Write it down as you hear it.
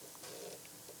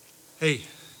Hey,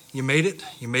 you made it.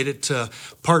 You made it to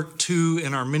part 2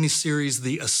 in our mini-series,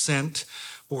 The Ascent.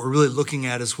 What we're really looking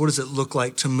at is what does it look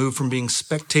like to move from being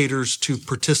spectators to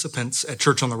participants at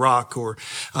Church on the Rock, or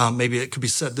maybe it could be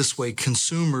said this way,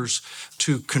 consumers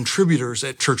to contributors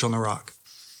at Church on the Rock.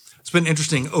 It's been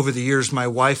interesting over the years, my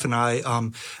wife and I,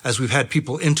 as we've had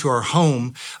people into our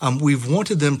home, we've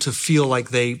wanted them to feel like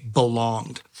they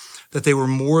belonged, that they were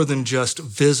more than just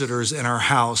visitors in our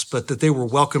house, but that they were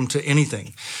welcome to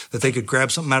anything, that they could grab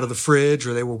something out of the fridge,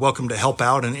 or they were welcome to help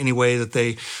out in any way that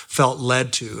they felt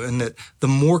led to. And that the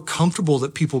more comfortable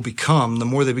that people become, the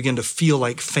more they begin to feel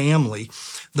like family,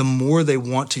 the more they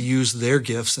want to use their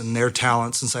gifts and their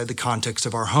talents inside the context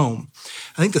of our home.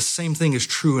 I think the same thing is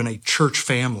true in a church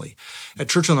family. At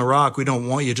Church on the Rock, we don't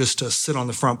want you just to sit on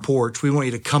the front porch. We want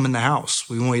you to come in the house.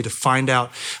 We want you to find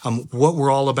out what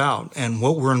we're all about and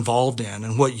what we're involved in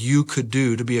and what you could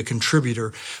do to be a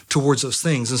contributor towards those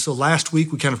things. And so last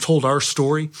week, we kind of told our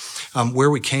story, where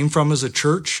we came from as a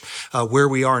church, where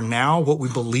we are now, what we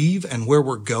believe, and where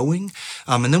we're going.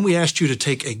 And then we asked you to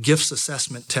take a gifts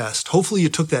assessment test. Hopefully you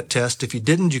took that test. If you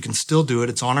didn't, you can still do it.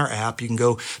 It's on our app. You can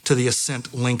go to the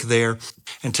Ascent link there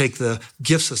and take the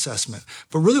gifts assessment.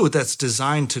 But really what that's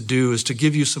designed to do is to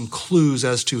give you some clues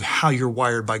as to how you're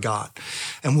wired by God.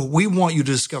 And what we want you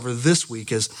to discover this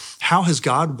week is, how has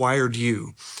God wired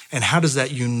you? And how does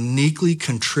that uniquely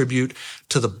contribute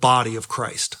to the body of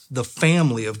Christ, the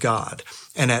family of God,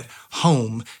 and at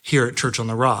home here at Church on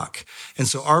the Rock? And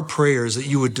so our prayer is that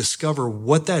you would discover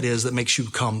what that is that makes you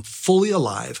come fully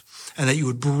alive, and that you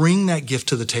would bring that gift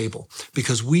to the table,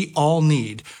 because we all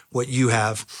need what you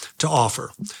have to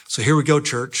offer. So here we go,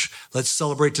 church. Let's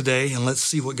celebrate today, and let's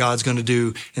see what God's going to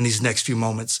do in these next few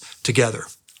moments together.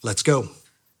 Let's go.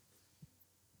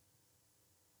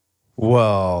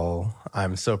 Well,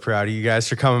 I'm so proud of you guys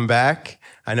for coming back.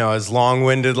 I know I was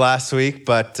long-winded last week,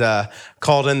 but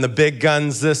called in the big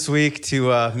guns this week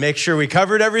to make sure we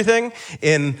covered everything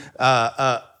in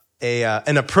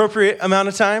an appropriate amount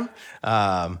of time.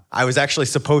 I was actually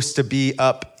supposed to be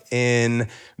up in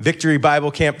Victory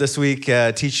Bible Camp this week,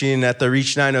 teaching at the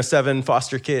Reach 907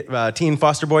 teen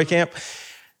foster boy camp.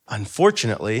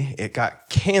 Unfortunately, it got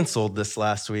canceled this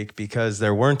last week because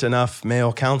there weren't enough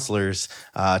male counselors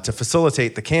to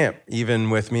facilitate the camp, even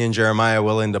with me and Jeremiah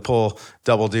willing to pull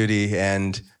double duty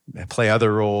and play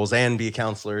other roles and be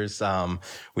counselors.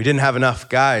 We didn't have enough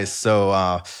guys,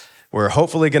 so we're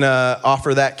hopefully going to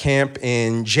offer that camp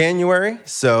in January.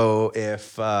 So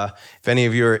if any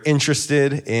of you are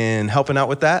interested in helping out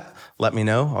with that, let me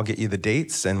know. I'll get you the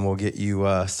dates, and we'll get you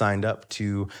signed up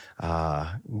to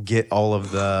get all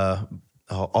of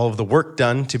the work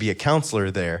done to be a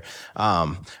counselor there.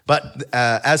 But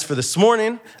as for this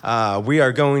morning, we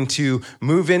are going to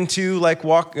move into,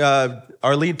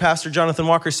 our lead pastor, Jonathan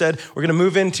Walker, said, we're going to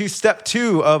move into step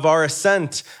 2 of our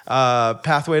Ascent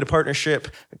Pathway to Partnership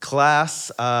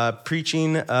class,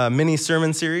 preaching mini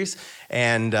sermon series.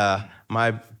 And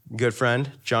my good friend,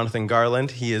 Jonathan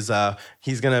Garland, he's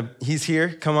here.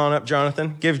 Come on up,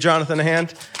 Jonathan. Give Jonathan a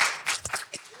hand.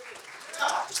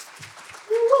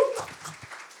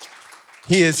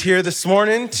 He is here this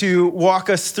morning to walk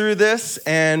us through this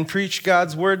and preach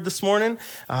God's word this morning.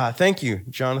 Thank you,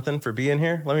 Jonathan, for being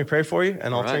here. Let me pray for you,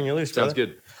 and I'll turn you loose. Sounds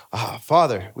brother. good.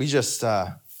 Father, we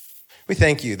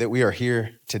thank you that we are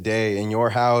here today in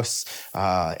your house,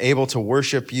 able to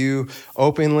worship you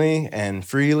openly and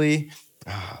freely.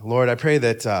 Lord, I pray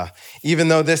that even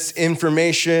though this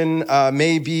information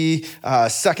may be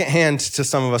secondhand to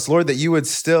some of us, Lord, that you would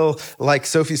still, like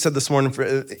Sophie said this morning,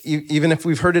 even if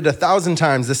we've heard it 1,000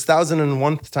 times, this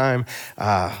 1,001th time,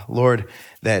 Lord,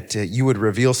 that you would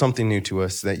reveal something new to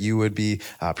us, that you would be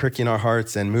pricking our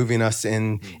hearts and moving us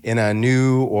in a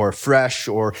new or fresh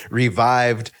or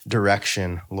revived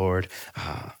direction, Lord.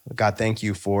 God, thank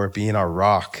you for being our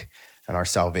rock and our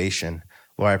salvation.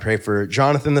 Lord, I pray for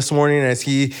Jonathan this morning as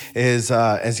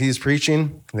he's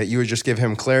preaching, that you would just give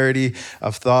him clarity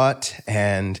of thought,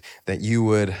 and that you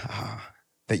would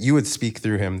speak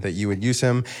through him, that you would use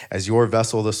him as your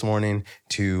vessel this morning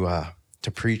to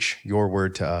preach your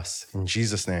word to us. In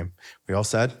Jesus' name, we all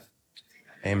said,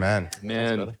 amen.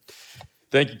 Amen.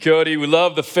 Thank you, Cody. We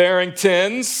love the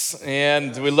Farringtons,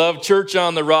 and we love Church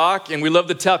on the Rock, and we love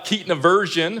the Talkeetna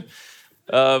version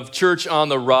of Church on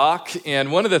the Rock.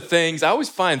 And one of the things, I always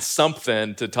find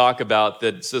something to talk about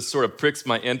that just sort of pricks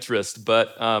my interest,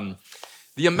 but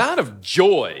the amount of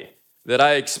joy that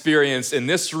I experience in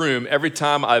this room every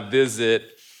time I visit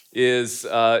is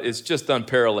just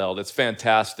unparalleled. It's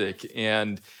fantastic.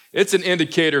 And it's an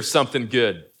indicator of something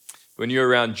good when you're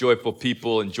around joyful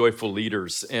people and joyful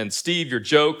leaders. And Steve, your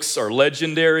jokes are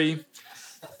legendary.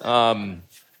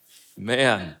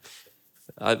 Man,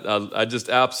 I just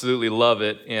absolutely love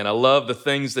it. And I love the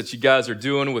things that you guys are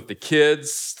doing with the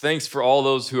kids. Thanks for all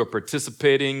those who are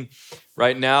participating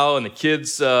right now in the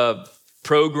kids'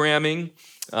 programming.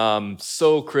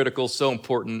 So critical, so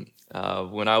important.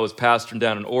 When I was pastoring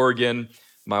down in Oregon,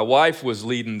 my wife was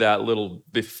leading that little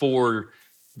before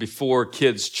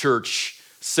kids' church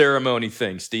ceremony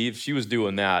thing, Steve. She was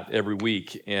doing that every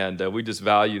week. And we just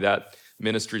value that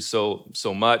ministry so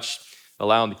much,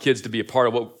 allowing the kids to be a part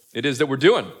of what it is that we're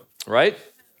doing, right?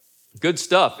 Good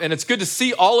stuff. And it's good to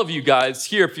see all of you guys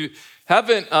here. If you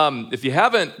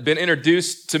haven't been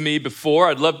introduced to me before,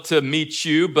 I'd love to meet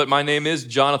you, but my name is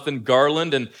Jonathan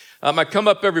Garland, and I come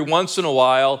up every once in a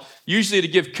while, usually to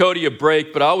give Cody a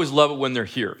break, but I always love it when they're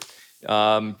here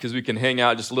because we can hang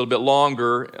out just a little bit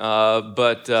longer.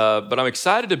 But I'm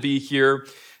excited to be here,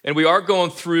 and we are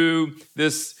going through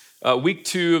this week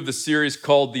 2 of the series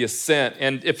called The Ascent.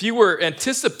 And if you were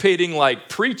anticipating like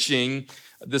preaching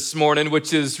this morning,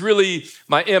 which is really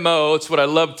my MO, it's what I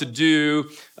love to do,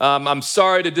 I'm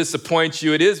sorry to disappoint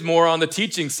you. It is more on the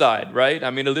teaching side, right?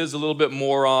 I mean, it is a little bit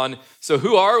more on, so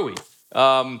who are we?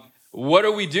 What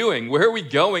are we doing? Where are we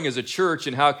going as a church,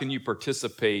 and how can you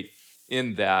participate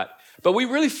in that? But we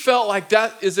really felt like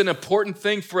that is an important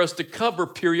thing for us to cover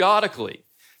periodically,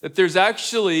 that there's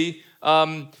actually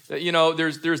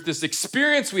there's this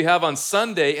experience we have on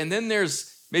Sunday, and then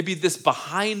there's maybe this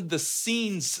behind the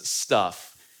scenes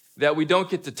stuff that we don't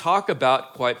get to talk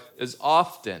about quite as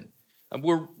often.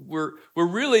 We're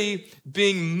really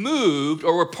being moved,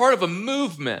 or we're part of a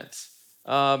movement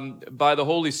by the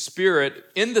Holy Spirit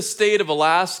in the state of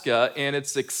Alaska, and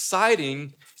it's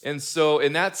exciting. And so,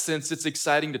 in that sense, it's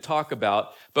exciting to talk about.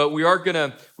 But we are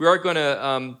gonna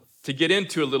to get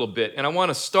into a little bit, and I want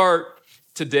to start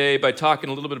today by talking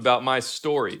a little bit about my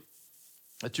story.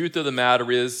 The truth of the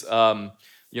matter is,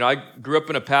 I grew up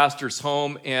in a pastor's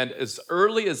home, and as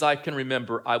early as I can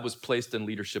remember, I was placed in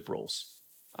leadership roles.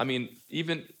 I mean,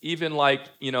 even like,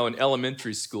 in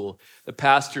elementary school, the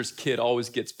pastor's kid always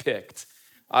gets picked.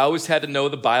 I always had to know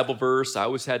the Bible verse. I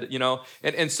always had to,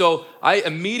 and so I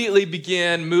immediately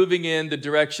began moving in the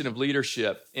direction of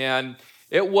leadership. And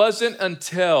it wasn't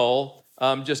until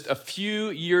just a few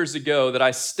years ago that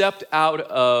I stepped out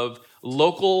of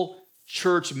local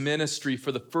church ministry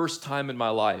for the first time in my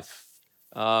life.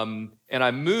 And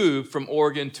I moved from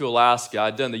Oregon to Alaska.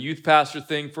 I'd done the youth pastor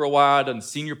thing for a while. I'd done the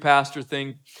senior pastor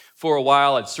thing for a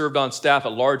while. I'd served on staff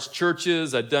at large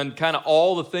churches. I'd done kind of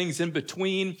all the things in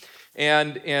between.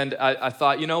 And I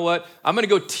thought, you know what? I'm going to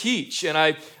go teach. And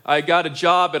I got a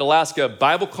job at Alaska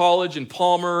Bible College in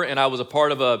Palmer, and I was a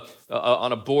part of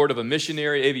on a board of a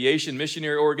aviation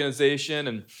missionary organization,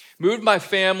 and moved my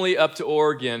family up to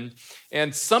Oregon.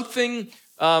 And something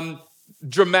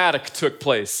dramatic took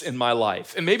place in my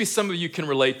life. And maybe some of you can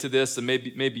relate to this, and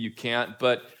maybe you can't.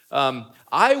 But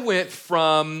I went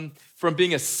from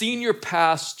being a senior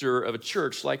pastor of a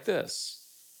church like this,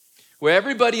 where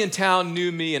everybody in town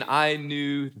knew me and I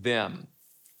knew them.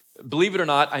 Believe it or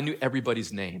not, I knew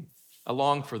everybody's name. I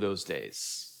longed for those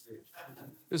days. It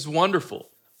was wonderful.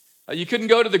 You couldn't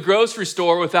go to the grocery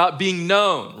store without being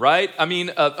known, right? I mean,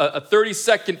 a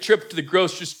 30-second trip to the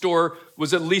grocery store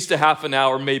was at least a half an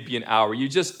hour, maybe an hour. You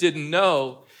just didn't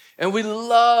know. And we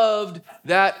loved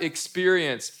that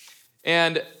experience.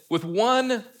 And with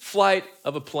one flight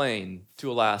of a plane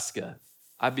to Alaska,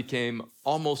 I became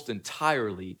almost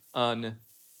entirely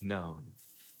unknown.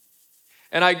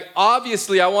 And I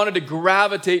wanted to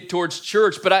gravitate towards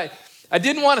church, but I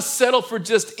didn't want to settle for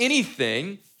just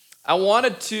anything. I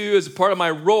wanted to, as a part of my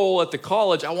role at the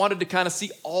college, I wanted to kind of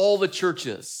see all the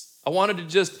churches. I wanted to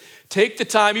just take the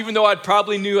time, even though I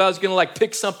probably knew I was going to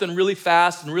pick something really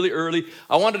fast and really early,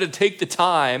 I wanted to take the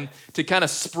time to kind of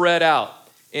spread out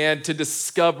and to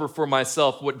discover for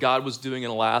myself what God was doing in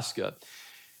Alaska.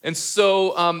 And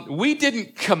so we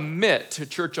didn't commit to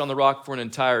Church on the Rock for an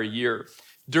entire year.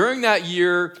 During that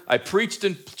year, I preached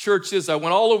in churches. I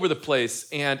went all over the place,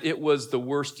 and it was the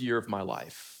worst year of my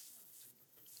life.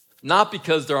 Not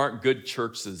because there aren't good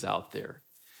churches out there,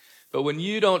 but when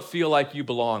you don't feel like you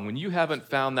belong, when you haven't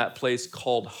found that place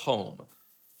called home,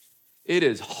 it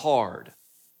is hard.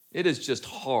 It is just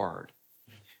hard.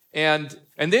 And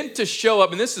then to show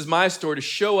up, and this is my story, to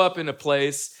show up in a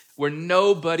place where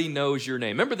nobody knows your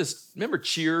name. Remember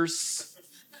Cheers?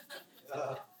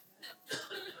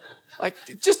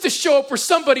 Just to show up where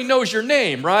somebody knows your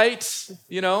name, right?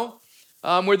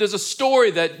 Where there's a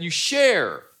story that you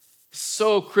share.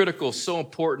 So critical, so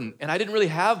important. And I didn't really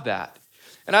have that.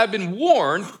 And I've been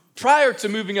warned, prior to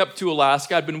moving up to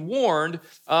Alaska, I'd been warned,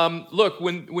 look,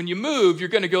 when you move, you're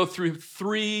going to go through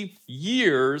 3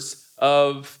 years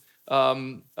of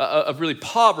of really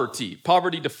poverty.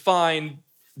 Poverty defined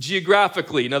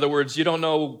geographically. In other words, you don't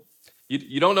know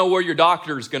where your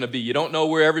doctor is going to be. You don't know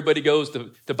where everybody goes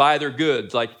to buy their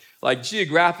goods. Like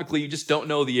geographically, you just don't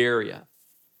know the area.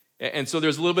 And so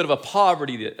there's a little bit of a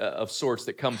poverty of sorts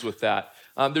that comes with that.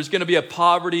 There's going to be a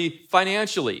poverty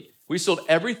financially. We sold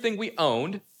everything we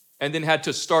owned and then had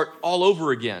to start all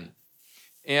over again.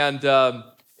 And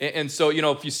so,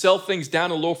 if you sell things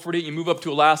down in Lower 48, you move up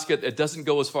to Alaska, it doesn't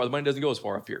go as far. The money doesn't go as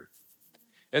far up here.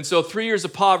 And so 3 years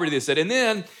of poverty, they said. And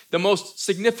then the most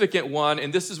significant one,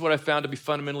 and this is what I found to be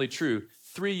fundamentally true,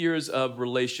 3 years of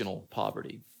relational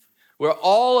poverty, where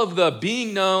all of the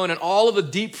being known and all of the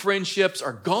deep friendships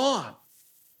are gone.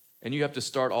 And you have to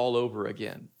start all over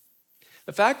again.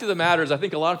 The fact of the matter is, I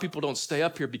think a lot of people don't stay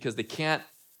up here because they can't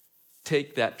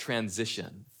take that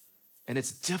transition. And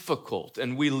it's difficult.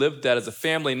 And we lived that as a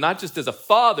family, not just as a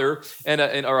father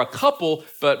or a couple,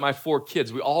 but my 4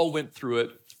 kids. We all went through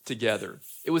it together.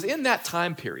 It was in that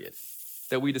time period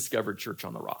that we discovered Church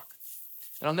on the Rock.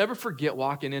 And I'll never forget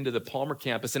walking into the Palmer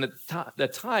campus. And at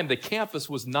that time, the campus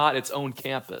was not its own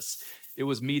campus. It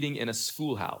was meeting in a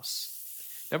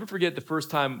schoolhouse. Never forget the first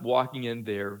time walking in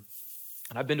there.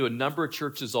 And I've been to a number of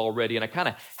churches already. And I kind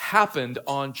of happened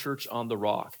on Church on the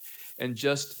Rock. And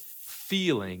just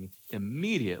feeling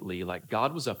immediately like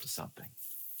God was up to something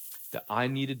that I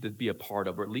needed to be a part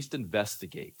of, or at least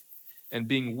investigate. And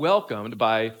being welcomed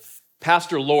by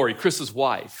Pastor Lori, Chris's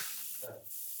wife,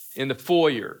 in the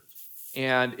foyer.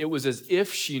 And it was as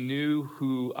if she knew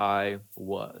who I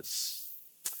was.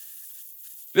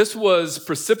 This was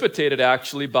precipitated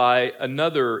actually by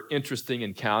another interesting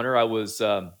encounter. I was,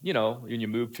 when you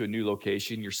move to a new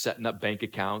location, you're setting up bank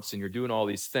accounts and you're doing all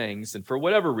these things. And for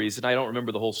whatever reason, I don't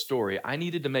remember the whole story, I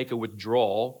needed to make a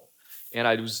withdrawal. And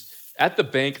I was at the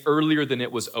bank earlier than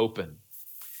it was open.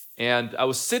 And I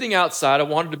was sitting outside. I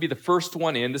wanted to be the first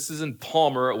one in. This is in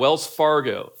Palmer at Wells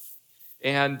Fargo.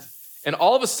 And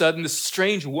all of a sudden, this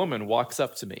strange woman walks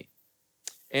up to me.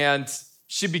 And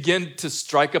she began to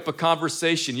strike up a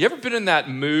conversation. You ever been in that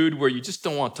mood where you just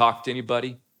don't want to talk to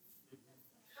anybody?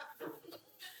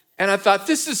 And I thought,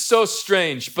 this is so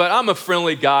strange, but I'm a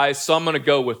friendly guy, so I'm going to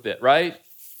go with it, right?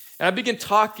 And I began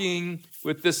talking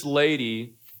with this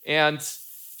lady, and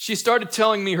she started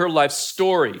telling me her life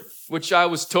story, which I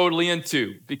was totally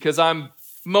into because I'm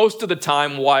most of the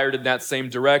time wired in that same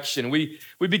direction. We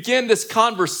begin this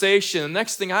conversation. The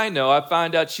next thing I know, I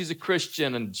find out she's a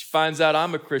Christian, and she finds out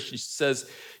I'm a Christian. She says,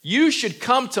 you should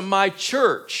come to my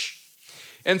church.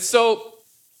 And so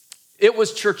it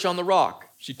was Church on the Rock.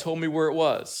 She told me where it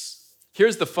was.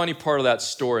 Here's the funny part of that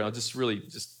story.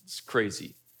 It's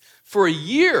crazy. For a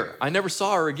year, I never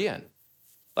saw her again.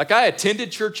 Like, I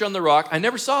attended Church on the Rock. I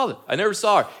never saw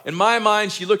her. In my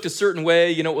mind, she looked a certain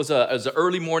way. It was an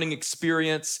early morning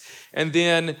experience. And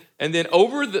then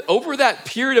over that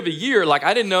period of a year, like,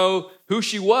 I didn't know who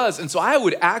she was. And so I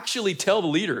would actually tell the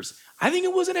leaders, I think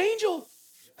it was an angel.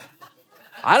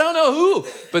 I don't know who,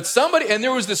 but somebody, and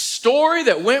there was this story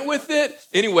that went with it.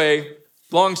 Anyway,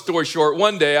 long story short,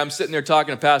 one day I'm sitting there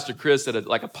talking to Pastor Chris at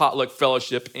a potluck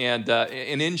fellowship, and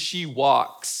in she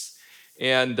walks.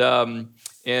 And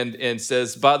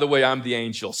says, by the way, I'm the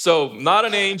angel. So not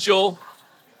an angel.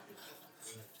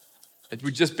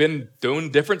 We've just been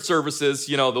doing different services,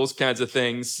 those kinds of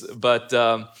things. But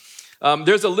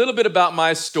there's a little bit about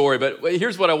my story, but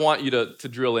here's what I want you to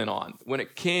drill in on. When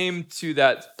it came to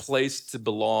that place to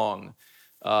belong,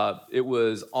 it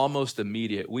was almost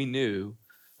immediate. We knew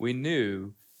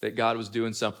that God was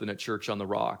doing something at Church on the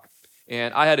Rock.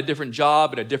 And I had a different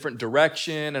job and a different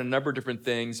direction and a number of different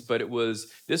things, but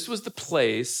this was the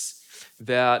place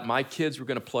that my kids were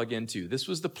going to plug into. This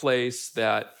was the place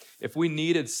that if we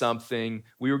needed something,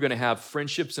 we were going to have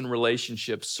friendships and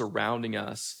relationships surrounding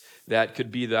us that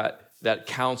could be that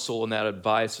counsel and that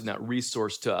advice and that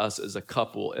resource to us as a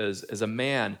couple, as a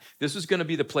man. This was going to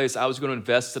be the place I was going to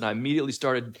invest in. I immediately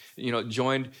started,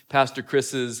 joined Pastor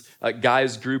Chris's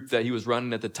guys group that he was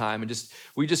running at the time. And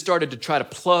we just started to try to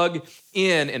plug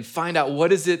in and find out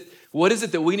what is it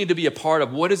that we need to be a part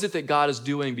of? What is it that God is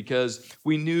doing? Because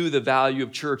we knew the value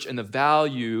of church and the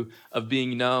value of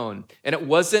being known. And it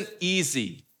wasn't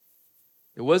easy.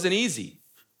 It wasn't easy.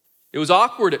 It was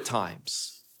awkward at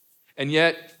times. And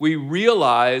yet we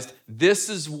realized this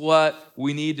is what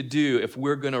we need to do if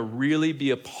we're going to really be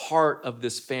a part of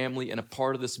this family and a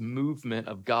part of this movement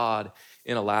of God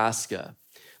in Alaska.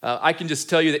 I can just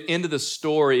tell you the end of the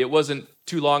story. It wasn't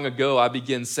too long ago I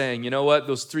began saying, you know what?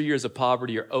 Those 3 years of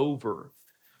poverty are over.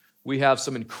 We have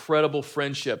some incredible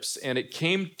friendships. And it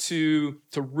came to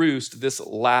roost this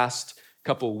last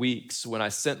couple weeks when I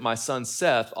sent my son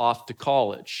Seth off to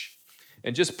college.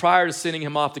 And just prior to sending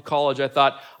him off to college, I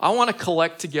thought, I want to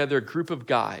collect together a group of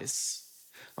guys.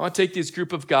 I want to take this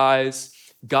group of guys,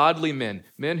 godly men,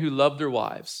 men who love their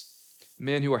wives,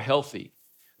 men who are healthy,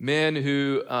 men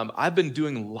who I've been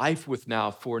doing life with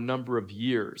now for a number of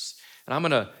years. And I'm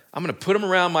gonna put them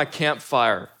around my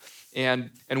campfire.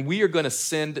 And we are going to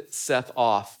send Seth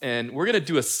off, and we're going to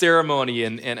do a ceremony.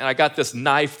 And I got this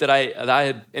knife that I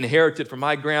had inherited from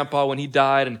my grandpa when he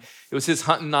died, and it was his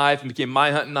hunting knife and became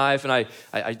my hunting knife. And I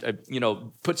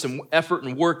put some effort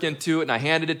and work into it, and I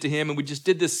handed it to him, and we just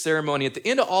did this ceremony. At the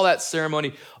end of all that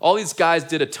ceremony, all these guys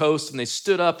did a toast, and they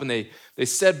stood up and they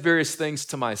said various things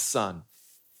to my son.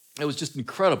 It was just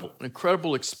incredible, an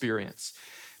incredible experience.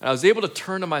 And I was able to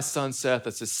turn to my son Seth.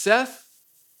 I said, Seth,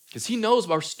 because he knows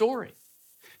our story.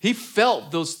 He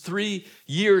felt those 3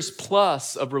 years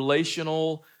plus of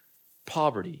relational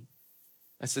poverty.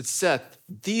 I said, Seth,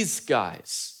 these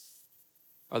guys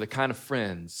are the kind of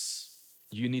friends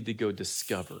you need to go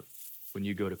discover when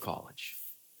you go to college.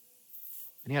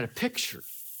 And he had a picture.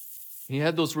 He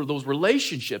had those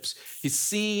relationships. He's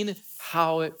seen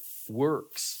how it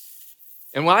works.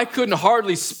 And when I couldn't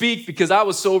hardly speak because I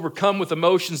was so overcome with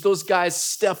emotions, those guys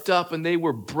stepped up and they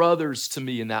were brothers to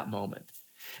me in that moment.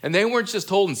 And they weren't just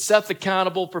holding Seth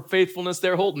accountable for faithfulness,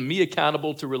 they're holding me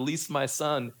accountable to release my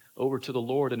son over to the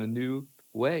Lord in a new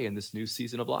way in this new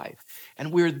season of life.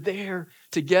 And we're there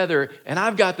together, and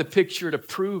I've got the picture to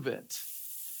prove it.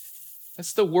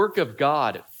 That's the work of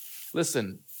God.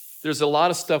 Listen, there's a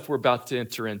lot of stuff we're about to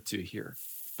enter into here,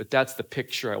 but that's the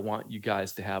picture I want you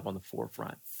guys to have on the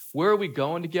forefront. Where are we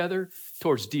going together?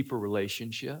 Towards deeper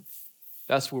relationship.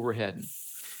 That's where we're heading.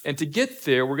 And to get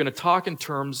there, we're going to talk in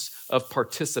terms of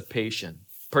participation.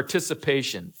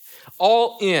 Participation.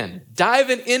 All in.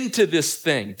 Diving into this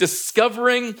thing.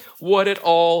 Discovering what it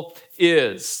all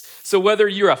is. So whether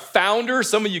you're a founder,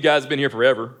 some of you guys have been here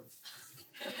forever,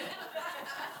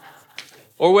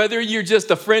 or whether you're just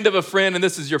a friend of a friend and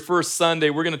this is your first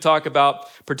Sunday, we're going to talk about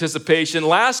participation.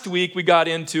 Last week, we got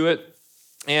into it.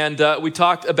 And we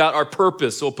talked about our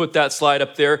purpose. So we'll put that slide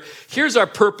up there. Here's our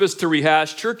purpose to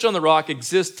rehash. Church on the Rock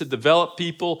exists to develop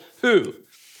people who,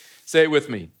 say it with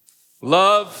me,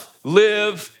 love,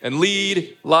 live, and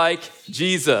lead like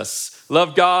Jesus.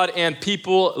 Love God and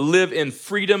people, live in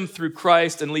freedom through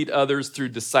Christ, and lead others through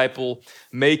disciple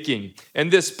making.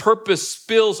 And this purpose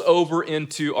spills over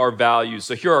into our values.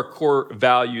 So here are our core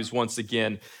values once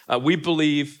again. We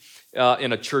believe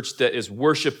in a church that is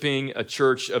worshiping, a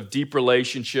church of deep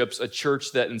relationships, a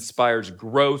church that inspires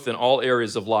growth in all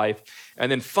areas of life. And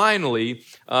then finally,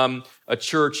 a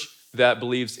church that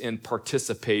believes in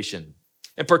participation.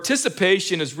 And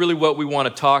participation is really what we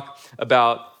want to talk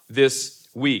about this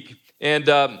week. And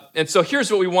so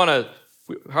here's what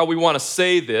how we want to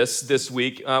say this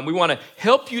week. We want to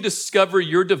help you discover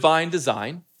your divine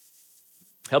design,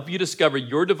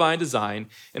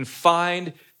 and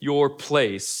find your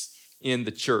place in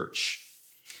the church.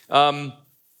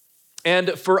 And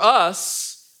for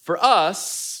us,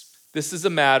 this is a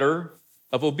matter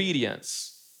of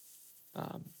obedience.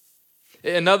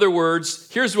 In other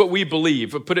words, here's what we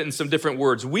believe. We'll put it in some different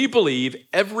words. We believe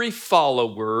every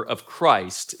follower of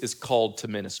Christ is called to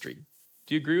ministry.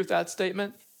 Do you agree with that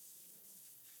statement?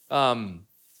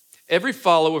 Every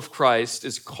follower of Christ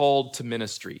is called to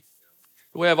ministry.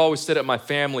 The way I've always said it in my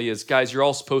family is, guys, you're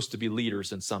all supposed to be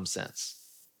leaders in some sense.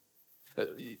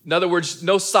 In other words,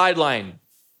 no sideline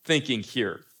thinking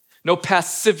here, no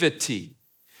passivity.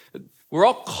 We're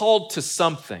all called to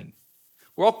something.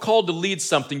 We're all called to lead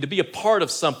something, to be a part of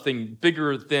something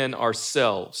bigger than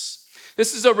ourselves.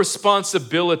 This is a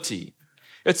responsibility.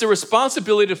 It's a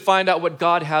responsibility to find out what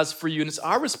God has for you, and it's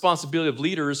our responsibility of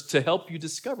leaders to help you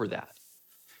discover that,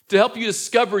 to help you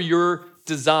discover your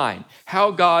design,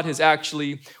 how God has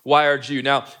actually wired you.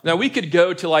 Now we could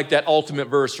go to like that ultimate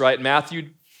verse, right? Matthew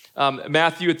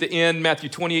at the end, Matthew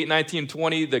 28, 19, and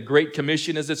 20, the Great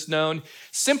Commission as it's known,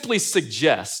 simply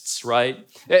suggests, right?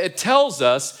 It tells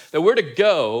us that we're to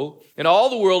go in all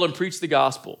the world and preach the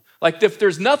gospel. Like if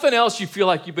there's nothing else you feel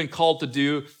like you've been called to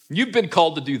do, you've been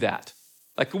called to do that.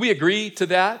 Like, can we agree to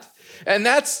that? And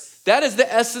that is the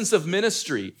essence of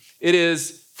ministry. It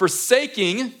is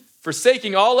forsaking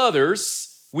all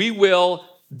others, we will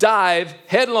dive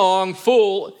headlong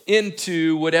full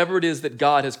into whatever it is that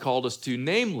God has called us to,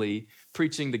 namely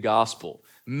preaching the gospel,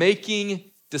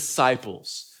 making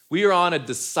disciples. We are on a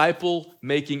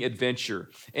disciple-making adventure.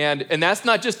 And that's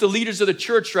not just the leaders of the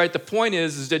church, right? The point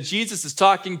is that Jesus is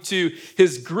talking to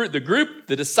the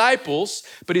disciples,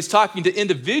 but he's talking to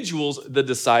individuals, the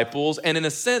disciples, and in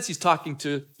a sense, he's talking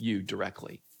to you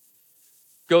directly.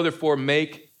 Go therefore,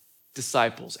 make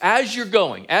disciples. As you're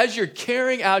going, as you're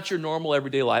carrying out your normal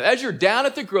everyday life, as you're down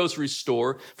at the grocery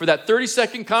store for that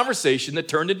 30-second conversation that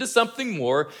turned into something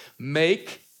more,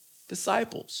 make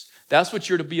disciples. That's what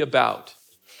you're to be about.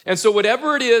 And so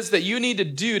whatever it is that you need to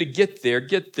do to get there,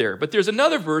 get there. But there's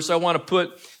another verse I want to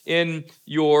put in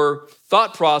your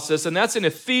thought process, and that's in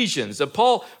Ephesians.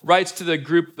 Paul writes to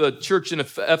the church in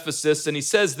Ephesus, and he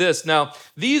says this, "Now,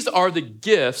 these are the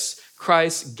gifts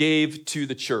Christ gave to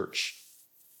the church."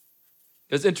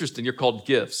 It's interesting, you're called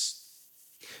gifts.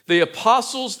 The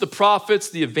apostles, the prophets,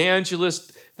 the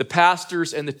evangelists, the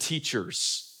pastors, and the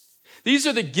teachers. These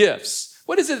are the gifts.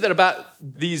 What is it about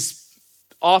these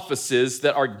offices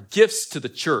that are gifts to the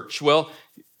church? Well,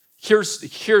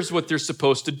 here's what they're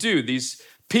supposed to do. These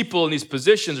people in these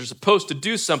positions are supposed to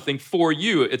do something for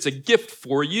you. It's a gift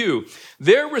for you.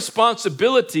 Their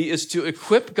responsibility is to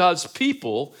equip God's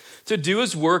people to do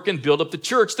his work and build up the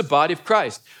church, the body of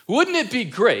Christ. Wouldn't it be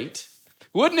great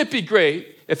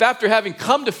if after having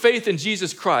come to faith in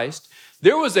Jesus Christ,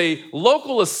 there was a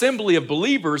local assembly of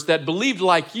believers that believed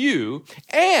like you,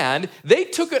 and they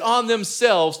took it on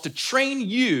themselves to train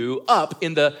you up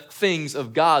in the things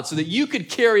of God so that you could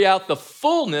carry out the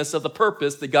fullness of the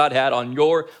purpose that God had on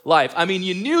your life. I mean,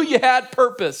 you knew you had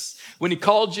purpose when he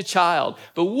called you child,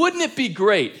 but wouldn't it be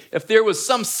great if there was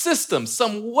some system,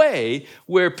 some way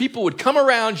where people would come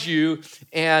around you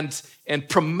and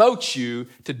promote you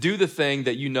to do the thing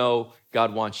that you know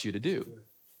God wants you to do?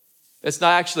 It's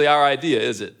not actually our idea,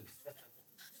 is it?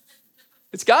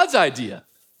 It's God's idea.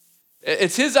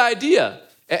 It's his idea.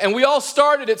 And we all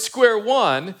started at square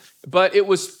one, but it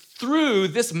was through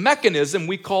this mechanism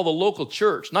we call the local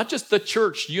church, not just the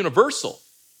church universal,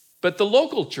 but the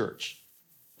local church.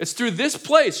 It's through this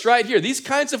place right here, these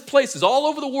kinds of places all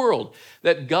over the world,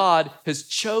 that God has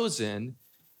chosen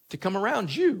to come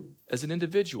around you as an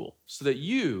individual so that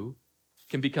you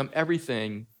can become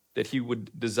everything that he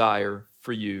would desire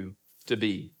for you to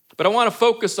be. But I want to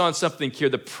focus on something here,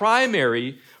 the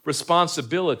primary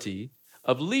responsibility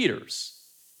of leaders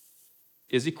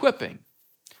is equipping.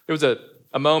 There was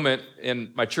a moment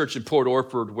in my church in Port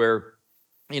Orford where,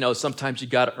 sometimes you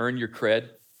got to earn your cred.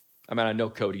 I mean, I know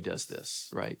Cody does this,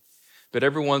 right? But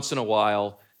every once in a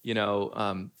while, you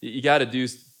got to do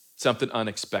something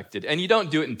unexpected. And you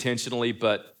don't do it intentionally,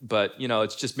 but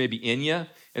it's just maybe in you.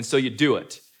 And so you do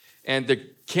it. And there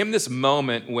came this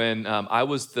moment when I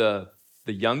was the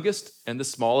youngest and the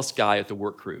smallest guy at the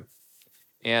work crew.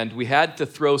 And we had to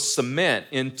throw cement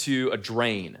into a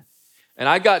drain. And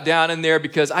I got down in there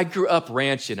because I grew up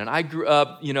ranching and I grew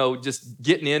up, just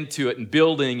getting into it and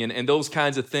building and those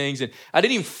kinds of things. And I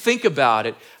didn't even think about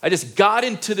it. I just got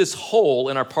into this hole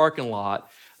in our parking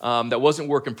lot that wasn't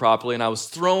working properly. And I was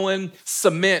throwing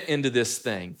cement into this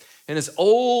thing. And this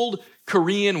old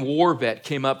Korean war vet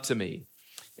came up to me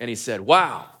and he said,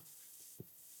 "Wow,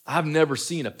 I've never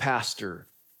seen a pastor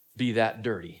be that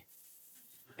dirty."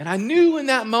 And I knew in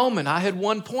that moment I had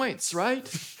won points, right?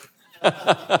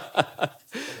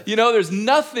 There's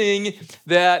nothing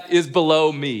that is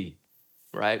below me,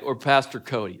 right? Or Pastor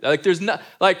Cody.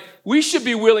 We should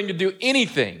be willing to do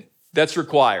anything that's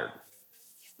required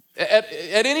at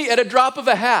a drop of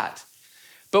a hat.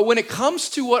 But when it comes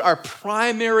to what our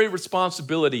primary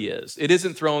responsibility is, it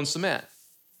isn't throwing cement.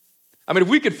 I mean, if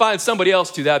we could find somebody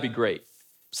else to, that'd be great.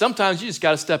 Sometimes you just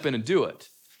got to step in and do it.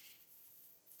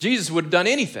 Jesus would have done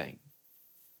anything.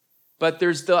 But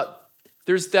there's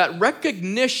that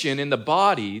recognition in the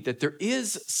body that there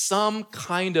is some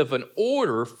kind of an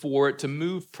order for it to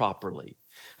move properly.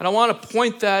 And I want to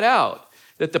point that out,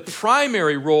 that the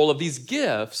primary role of these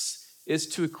gifts is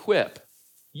to equip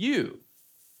you.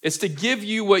 It's to give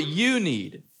you what you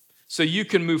need so you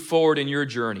can move forward in your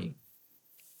journey.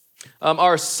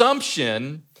 Our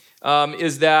assumption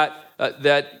is that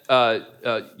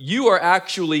you are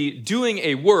actually doing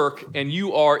a work and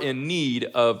you are in need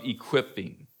of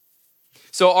equipping.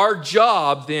 So our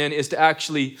job then is to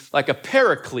actually, like a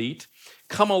paraclete,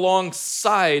 come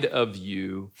alongside of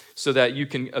you so that you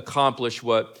can accomplish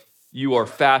what you are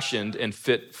fashioned and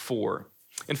fit for.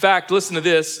 In fact, listen to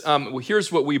this.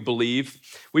 Here's what we believe.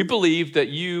 We believe that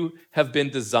you have been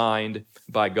designed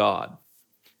by God.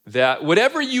 That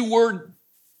whatever you were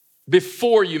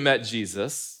before you met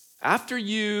Jesus, after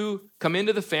you come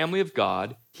into the family of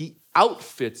God, he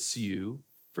outfits you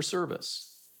for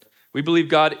service. We believe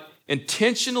God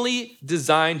intentionally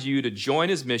designed you to join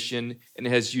his mission and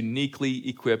has uniquely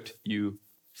equipped you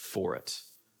for it.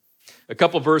 A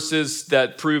couple verses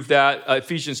that prove that,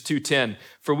 Ephesians 2:10,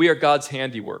 "For we are God's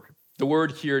handiwork." The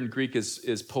word here in Greek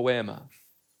is poema.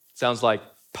 Sounds like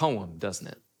poem, doesn't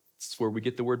it? It's where we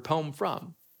get the word poem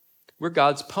from. We're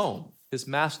God's poem, his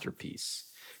masterpiece,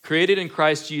 created in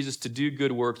Christ Jesus to do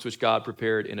good works which God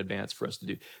prepared in advance for us to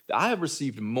do. I have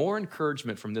received more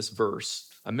encouragement from this verse.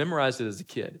 I memorized it as a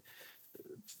kid,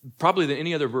 probably than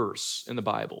any other verse in the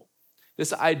Bible.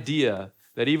 This idea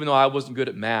that even though I wasn't good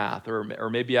at math, or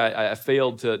maybe I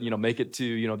failed to make it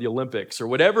to the Olympics, or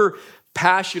whatever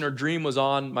passion or dream was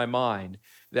on my mind,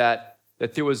 that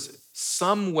there was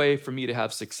some way for me to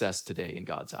have success today in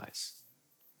God's eyes.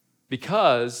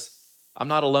 Because I'm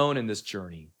not alone in this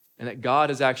journey, and that God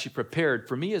has actually prepared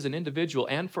for me as an individual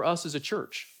and for us as a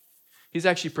church. He's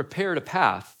actually prepared a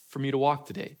path for me to walk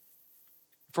today.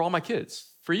 For all my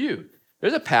kids, for you.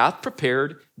 There's a path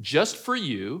prepared just for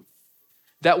you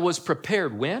that was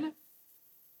prepared when?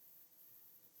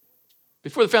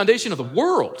 Before the foundation of the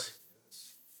world.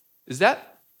 Is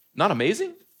that not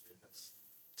amazing?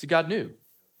 See, God knew.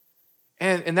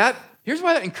 And that, here's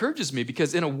why that encourages me,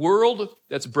 because in a world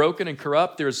that's broken and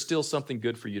corrupt, there is still something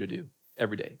good for you to do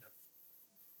every day.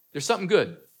 There's something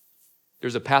good.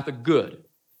 There's a path of good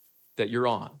that you're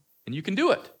on, and you can do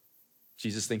it.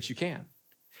 Jesus thinks you can.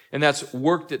 And that's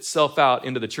worked itself out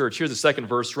into the church. Here's the second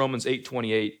verse, Romans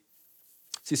 8:28.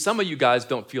 See, some of you guys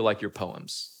don't feel like your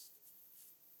poems.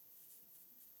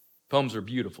 Poems are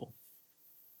beautiful.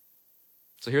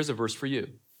 So here's a verse for you.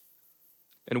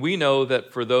 And we know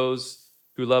that for those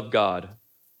who love God,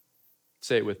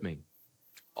 say it with me,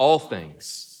 all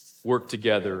things work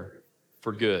together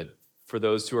for good for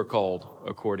those who are called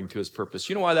according to his purpose.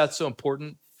 You know why that's so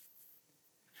important?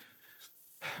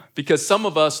 Because some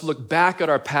of us look back at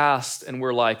our past and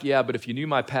we're like, yeah, but if you knew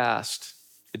my past,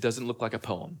 it doesn't look like a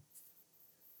poem.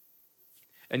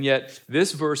 And yet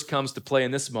this verse comes to play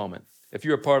in this moment. If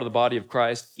you're a part of the body of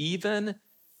Christ, even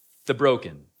the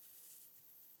broken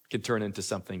can turn into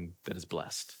something that is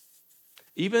blessed.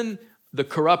 Even the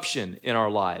corruption in our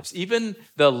lives, even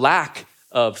the lack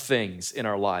of things in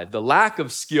our life, the lack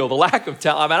of skill, the lack of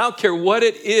talent, I don't care what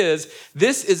it is,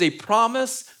 this is a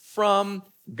promise from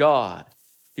God.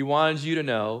 He wanted you to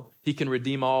know he can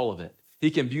redeem all of it.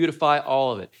 He can beautify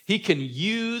all of it. He can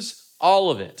use all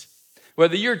of it.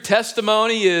 Whether your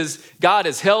testimony is God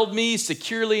has held me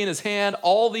securely in his hand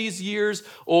all these years,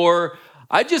 or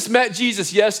I just met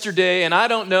Jesus yesterday and I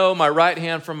don't know my right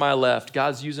hand from my left,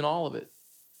 God's using all of it.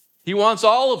 He wants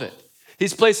all of it.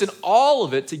 He's placing all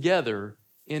of it together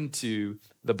into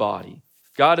the body.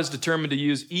 God is determined to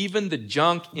use even the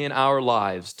junk in our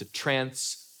lives to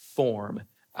transform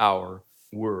our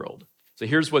world. So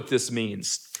here's what this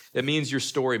means. It means your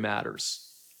story matters.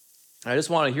 I just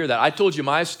want to hear that. I told you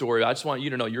my story. I just want you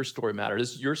to know your story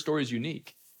matters. Your story is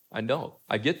unique. I know.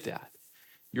 I get that.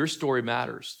 Your story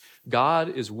matters. God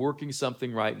is working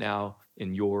something right now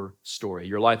in your story.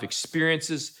 Your life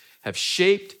experiences have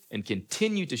shaped and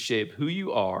continue to shape who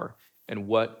you are and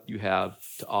what you have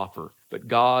to offer. But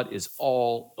God is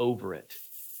all over it.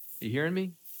 Are you hearing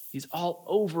me? He's all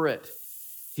over it.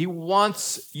 He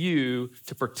wants you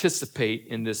to participate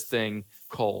in this thing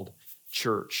called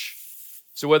church.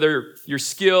 So whether your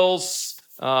skills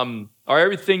are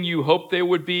everything you hope they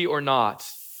would be or not,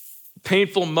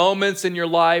 painful moments in your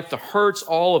life, the hurts,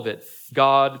 all of it,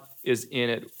 God is in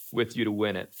it with you to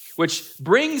win it. Which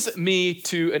brings me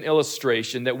to an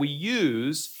illustration that we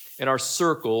use in our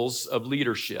circles of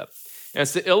leadership. And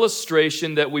it's the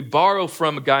illustration that we borrow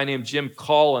from a guy named Jim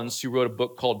Collins, who wrote a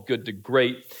book called Good to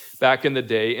Great back in the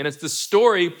day. And it's the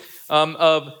story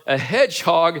of a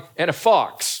hedgehog and a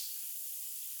fox.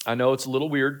 I know it's a little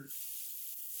weird,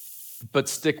 but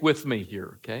stick with me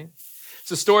here, okay? It's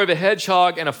the story of a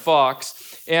hedgehog and a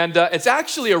fox, and it's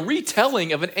actually a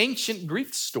retelling of an ancient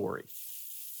Greek story.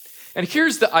 And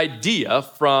here's the idea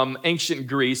from ancient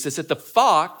Greece, is that the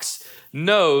fox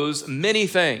knows many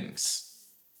things,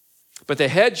 but the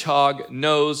hedgehog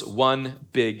knows one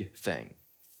big thing.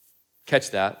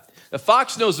 Catch that. The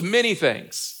fox knows many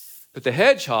things, but the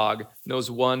hedgehog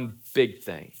knows one big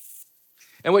thing.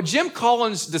 And what Jim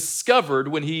Collins discovered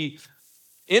when he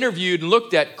interviewed and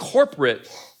looked at corporate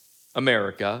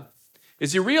America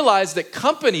is he realized that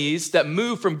companies that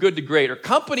move from good to great, or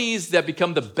companies that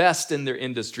become the best in their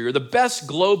industry, or the best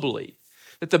globally,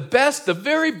 that the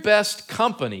very best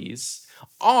companies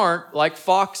aren't like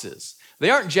foxes. They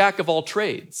aren't jack of all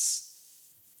trades.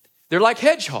 They're like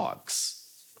hedgehogs.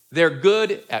 They're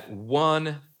good at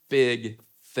one big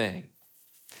thing.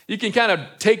 You can kind of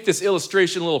take this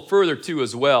illustration a little further too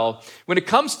as well. When it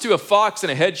comes to a fox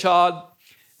and a hedgehog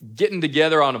getting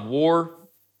together on war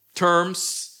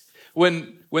terms,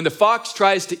 when the fox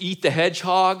tries to eat the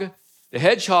hedgehog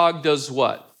does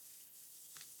what?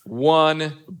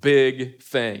 One big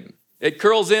thing. It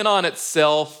curls in on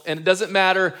itself, and it doesn't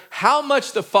matter how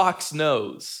much the fox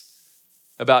knows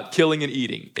about killing and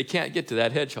eating. It can't get to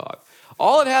that hedgehog.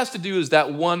 All it has to do is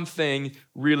that one thing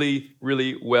really,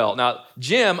 really well. Now,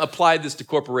 Jim applied this to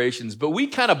corporations, but we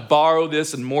kind of borrow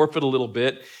this and morph it a little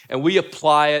bit, and we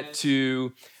apply it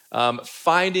to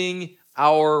finding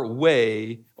our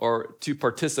way or to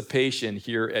participation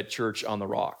here at Church on the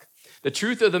Rock. The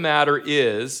truth of the matter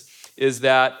is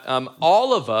that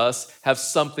all of us have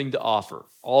something to offer.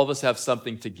 All of us have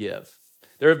something to give.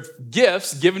 There are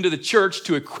gifts given to the church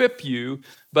to equip you,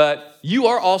 but you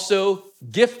are also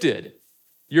gifted.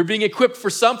 You're being equipped for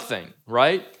something,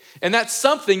 right? And that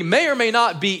something may or may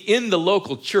not be in the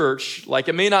local church, like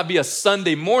it may not be a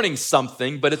Sunday morning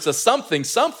something, but it's a something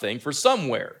for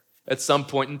somewhere at some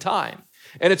point in time.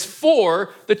 And it's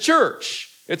for the church.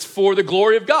 It's for the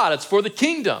glory of God. It's for the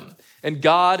kingdom. And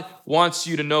God wants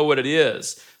you to know what it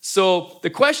is. So the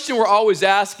question we're always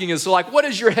asking is, like, what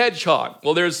is your hedgehog?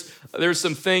 Well, there's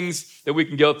some things that we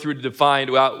can go through to define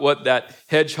about what that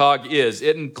hedgehog is.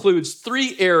 It includes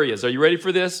 3 areas. Are you ready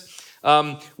for this?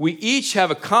 We each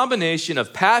have a combination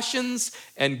of passions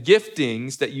and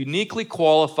giftings that uniquely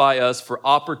qualify us for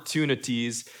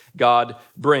opportunities God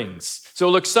brings. So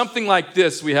it looks something like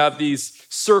this. We have these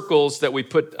circles that we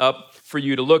put up for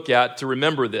you to look at to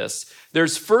remember this.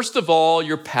 There's, first of all,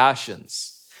 your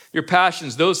passions. Your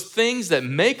passions, those things that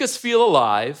make us feel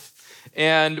alive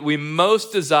and we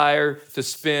most desire to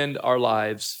spend our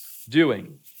lives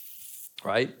doing,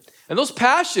 right? And those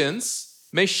passions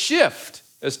may shift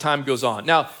as time goes on.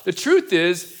 Now, the truth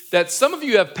is that some of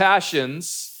you have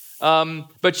passions,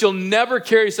 but you'll never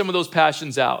carry some of those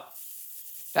passions out.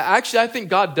 Actually, I think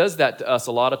God does that to us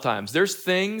a lot of times. There's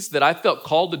things that I felt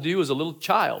called to do as a little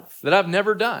child that I've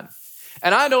never done.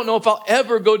 And I don't know if I'll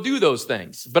ever go do those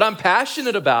things, but I'm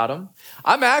passionate about them.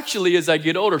 I'm actually, as I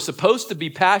get older, supposed to be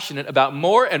passionate about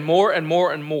more and more and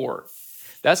more and more.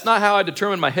 That's not how I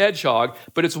determine my hedgehog,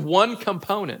 but it's one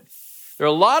component. There are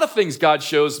a lot of things God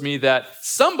shows me that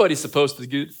somebody's supposed to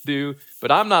do,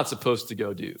 but I'm not supposed to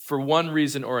go do for one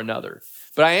reason or another.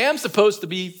 But I am supposed to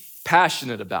be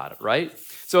passionate about it, right?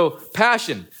 So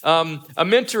passion. A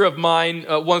mentor of mine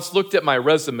once looked at my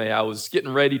resume. I was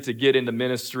getting ready to get into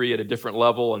ministry at a different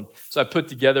level. And so I put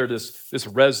together this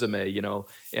resume,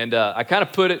 and I kind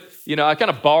of put it, I kind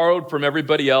of borrowed from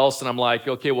everybody else. And I'm like,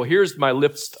 okay, well, here's my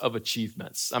list of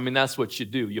achievements. I mean, that's what you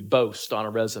do. You boast on a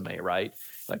resume, right?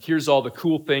 Like, here's all the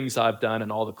cool things I've done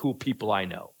and all the cool people I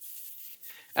know.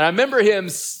 And I remember him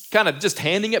kind of just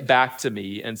handing it back to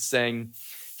me and saying,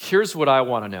 here's what I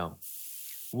want to know.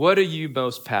 What are you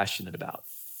most passionate about?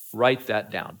 Write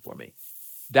that down for me.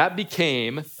 That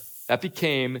became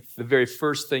the very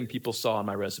first thing people saw on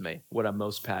my resume, what I'm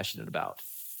most passionate about.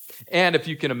 And if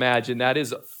you can imagine, that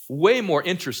is way more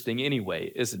interesting anyway,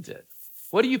 isn't it?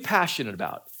 What are you passionate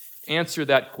about? Answer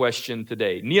that question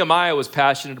today. Nehemiah was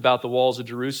passionate about the walls of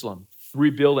Jerusalem,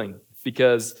 rebuilding,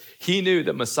 because he knew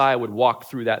that Messiah would walk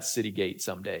through that city gate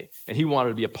someday, and he wanted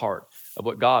to be a part of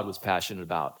what God was passionate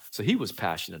about. So he was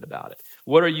passionate about it.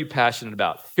 What are you passionate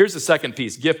about? Here's the second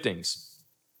piece, giftings.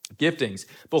 Giftings,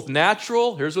 both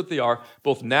natural, here's what they are,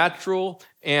 both natural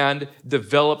and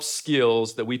developed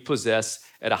skills that we possess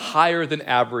at a higher than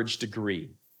average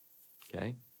degree,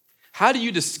 okay? How do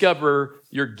you discover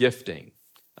your gifting?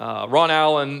 Ron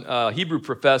Allen, Hebrew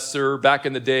professor back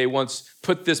in the day, once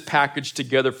put this package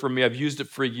together for me. I've used it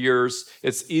for years.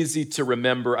 It's easy to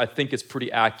remember. I think it's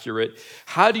pretty accurate.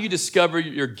 How do you discover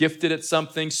you're gifted at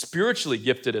something, spiritually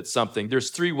gifted at something? There's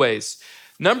 3 ways.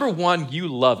 Number 1, you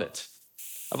love it.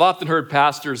 I've often heard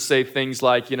pastors say things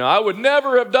like, I would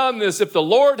never have done this if the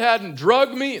Lord hadn't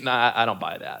drugged me. Nah, I don't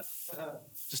buy that.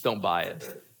 Just don't buy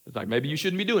it. It's like, maybe you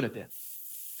shouldn't be doing it then.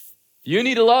 You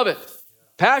need to love it.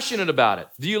 Passionate about it.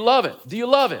 Do you love it? Do you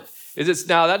love it?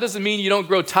 Now, that doesn't mean you don't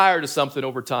grow tired of something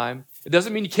over time. It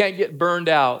doesn't mean you can't get burned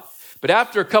out. But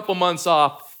after a couple months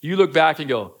off, you look back and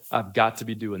go, I've got to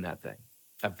be doing that thing.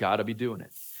 I've got to be doing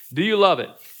it. Do you love it?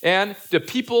 And do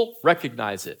people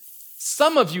recognize it?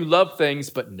 Some of you love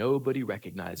things, but nobody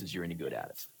recognizes you're any good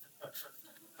at it.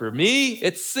 For me,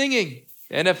 it's singing.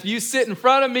 And if you sit in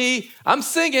front of me, I'm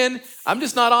singing. I'm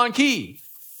just not on key.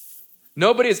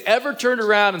 Nobody has ever turned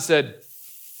around and said,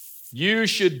 you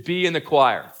should be in the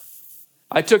choir.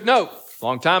 I took note a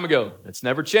long time ago. It's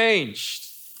never changed.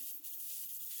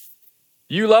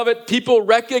 You love it. People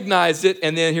recognize it.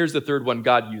 And then here's the third one.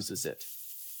 God uses it.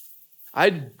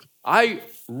 I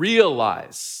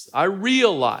realize,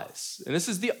 and this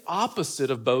is the opposite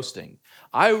of boasting.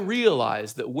 I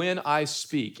realize that when I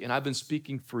speak, and I've been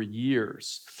speaking for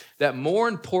years, that more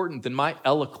important than my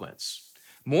eloquence,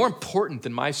 more important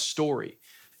than my story,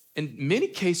 in many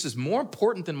cases, more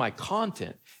important than my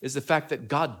content is the fact that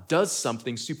God does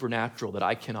something supernatural that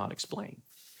I cannot explain.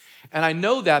 And I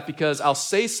know that because I'll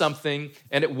say something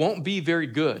and it won't be very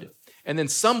good. And then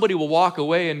somebody will walk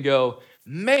away and go,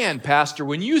 man, Pastor,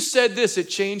 when you said this, it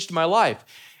changed my life.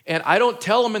 And I don't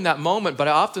tell them in that moment, but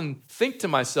I often think to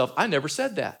myself, I never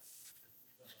said that.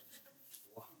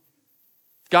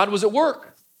 God was at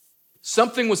work.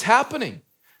 Something was happening.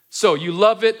 So you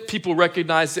love it, people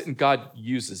recognize it, and God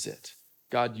uses it.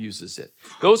 God uses it.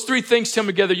 Those three things come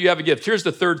together, you have a gift. Here's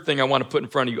the third thing I want to put in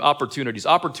front of you, opportunities.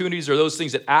 Opportunities are those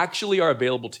things that actually are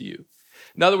available to you.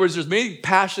 In other words, there's many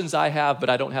passions I have, but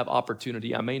I don't have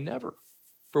opportunity. I may never,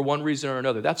 for one reason or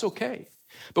another. That's okay.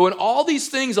 But when all these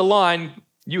things align,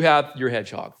 you have your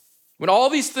hedgehog. When all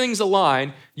these things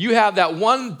align, you have that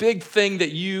one big thing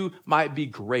that you might be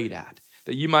great at,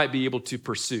 that you might be able to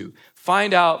pursue.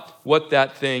 Find out what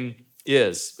that thing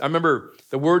is. I remember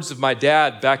the words of my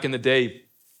dad back in the day.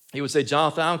 He would say,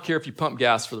 Jonathan, I don't care if you pump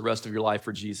gas for the rest of your life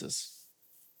for Jesus,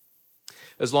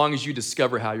 as long as you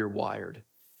discover how you're wired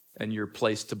and your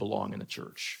place to belong in the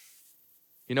church.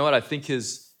 You know what? I think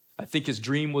his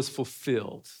dream was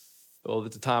fulfilled. Well,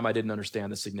 at the time, I didn't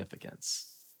understand the significance.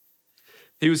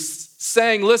 He was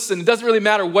saying, listen, it doesn't really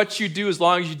matter what you do as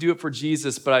long as you do it for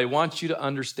Jesus, but I want you to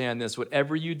understand this.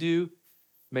 Whatever you do,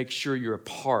 make sure you're a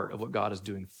part of what God is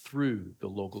doing through the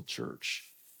local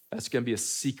church. That's going to be a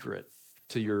secret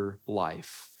to your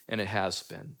life, and it has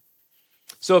been.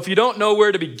 So if you don't know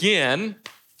where to begin,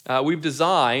 we've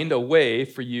designed a way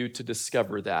for you to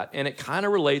discover that, and it kind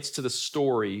of relates to the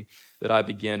story that I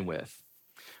begin with.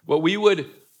 What we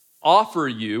would offer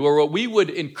you, or what we would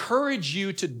encourage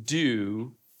you to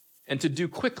do, and to do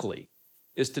quickly,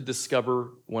 is to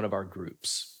discover one of our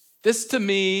groups. This, to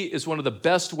me, is one of the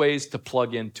best ways to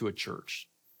plug into a church,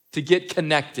 to get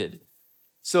connected.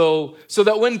 So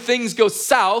that when things go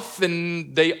south,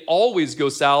 and they always go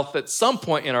south at some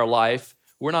point in our life,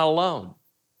 we're not alone.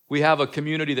 We have a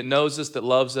community that knows us, that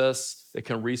loves us, that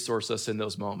can resource us in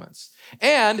those moments.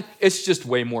 And it's just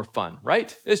way more fun,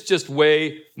 right? It's just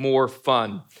way more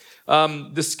fun.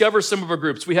 Discover some of our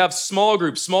groups. We have small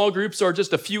groups. Small groups are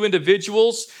just a few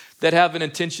individuals that have an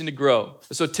intention to grow.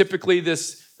 So typically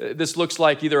this looks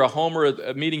like either a home or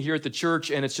a meeting here at the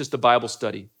church, and it's just a Bible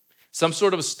study. Some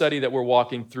sort of a study that we're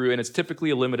walking through, and it's typically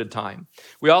a limited time.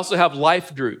 We also have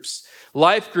life groups.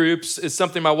 Life groups is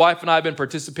something my wife and I have been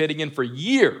participating in for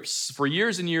years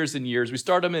and years and years. We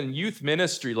started them in youth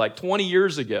ministry like 20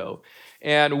 years ago,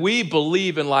 and we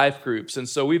believe in life groups. And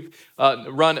so we've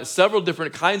run several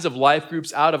different kinds of life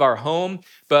groups out of our home,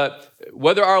 but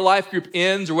whether our life group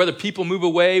ends or whether people move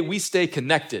away, we stay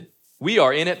connected. We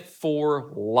are in it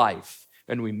for life,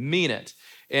 and we mean it.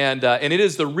 And it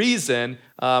is the reason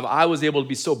I was able to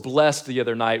be so blessed the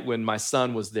other night when my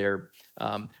son was there.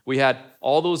 We had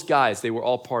all those guys. They were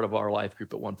all part of our life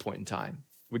group at one point in time.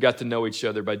 We got to know each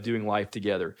other by doing life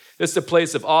together. It's a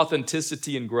place of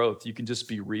authenticity and growth. You can just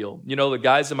be real. You know, the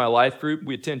guys in my life group,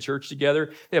 we attend church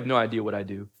together. They have no idea what I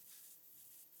do.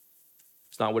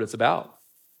 It's not what it's about.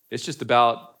 It's just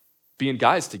about being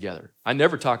guys together. I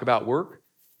never talk about work.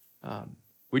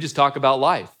 We just talk about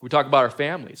life. We talk about our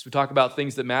families. We talk about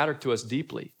things that matter to us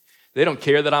deeply. They don't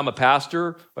care that I'm a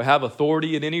pastor or have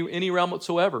authority in any realm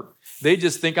whatsoever. They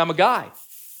just think I'm a guy.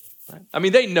 Right? I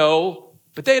mean, they know,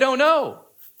 but they don't know.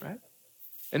 Right?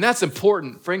 And that's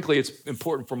important. Frankly, it's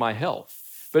important for my health.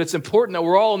 But it's important that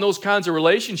we're all in those kinds of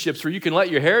relationships where you can let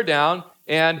your hair down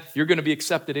and you're going to be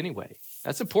accepted anyway.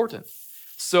 That's important.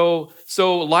 So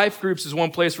life groups is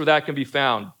one place where that can be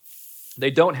found. They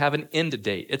don't have an end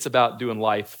date. It's about doing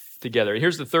life together. And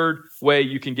here's the third way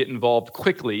you can get involved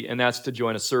quickly, and that's to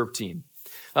join a serve team.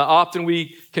 Often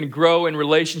we can grow in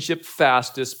relationship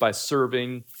fastest by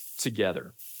serving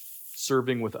together,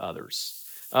 serving with others.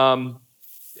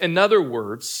 In other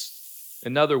words,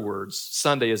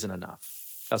 Sunday isn't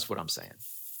enough. That's what I'm saying.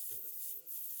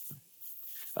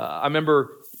 I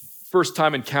remember first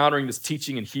time encountering this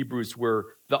teaching in Hebrews where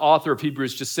the author of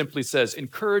Hebrews just simply says,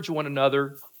 encourage one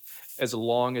another as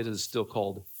long as it is still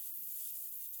called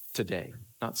today,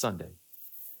 not Sunday.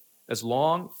 As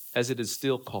long as it is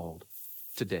still called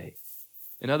today.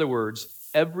 In other words,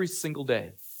 every single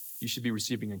day, you should be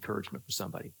receiving encouragement from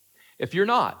somebody. If you're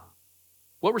not,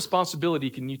 what responsibility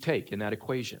can you take in that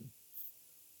equation?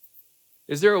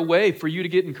 Is there a way for you to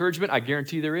get encouragement? I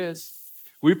guarantee there is.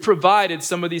 We've provided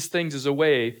some of these things as a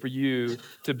way for you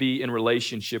to be in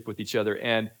relationship with each other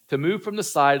and to move from the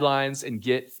sidelines and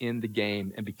get in the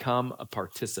game and become a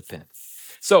participant.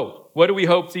 So, what do we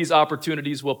hope these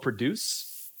opportunities will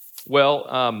produce?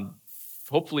 Well,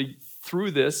 hopefully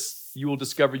through this, you will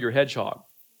discover your hedgehog.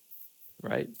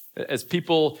 right? As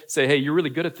people say, hey, you're really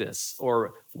good at this,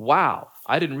 or wow,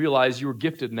 I didn't realize you were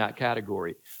gifted in that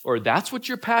category, or that's what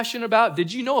you're passionate about.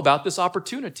 Did you know about this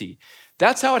opportunity?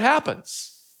 That's how it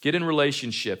happens. Get in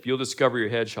relationship. You'll discover your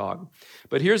hedgehog.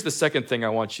 But here's the second thing I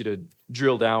want you to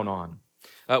drill down on.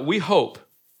 We hope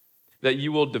that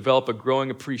you will develop a growing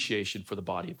appreciation for the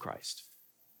body of Christ.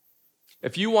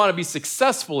 If you want to be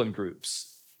successful in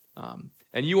groups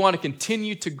and you want to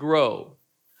continue to grow,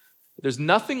 there's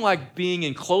nothing like being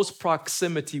in close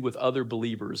proximity with other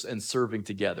believers and serving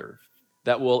together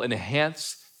that will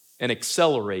enhance and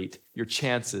accelerate your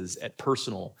chances at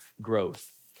personal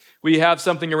growth. We have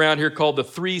something around here called the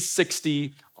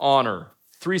 360 honor.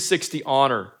 360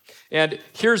 honor. And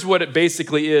here's what it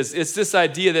basically is. It's this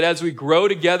idea that as we grow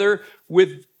together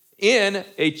within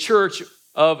a church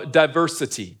of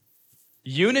diversity,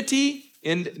 unity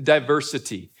in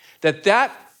diversity,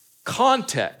 that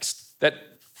context, that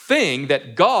thing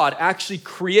that God actually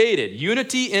created,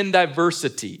 unity in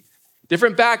diversity,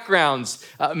 different backgrounds,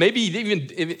 maybe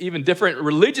even different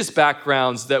religious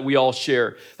backgrounds that we all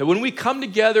share, that when we come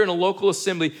together in a local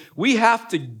assembly, we have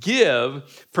to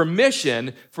give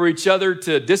permission for each other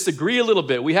to disagree a little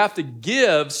bit. We have to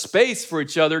give space for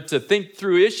each other to think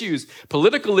through issues,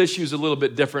 political issues a little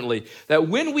bit differently. That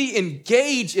when we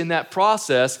engage in that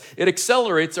process, it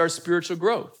accelerates our spiritual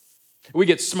growth. We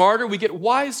get smarter, we get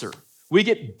wiser, we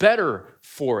get better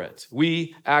for it.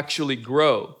 We actually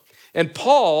grow. And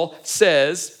Paul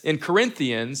says in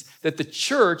Corinthians that the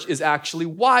church is actually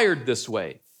wired this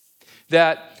way.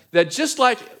 That just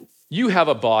like you have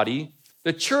a body,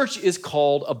 the church is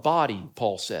called a body,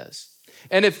 Paul says.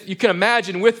 And if you can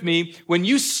imagine with me, when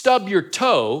you stub your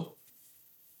toe,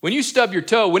 when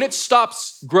it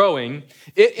stops growing,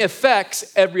 it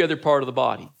affects every other part of the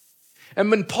body.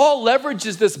 And when Paul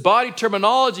leverages this body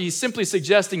terminology, he's simply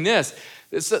suggesting this.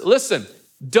 Listen,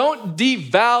 don't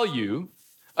devalue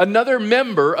another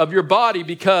member of your body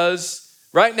because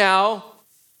right now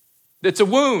it's a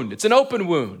wound, it's an open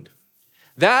wound.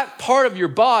 That part of your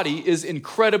body is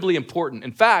incredibly important.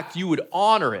 In fact, you would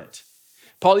honor it.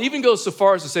 Paul even goes so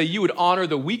far as to say you would honor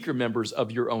the weaker members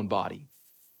of your own body.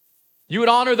 You would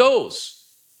honor those.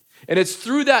 And it's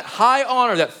through that high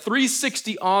honor, that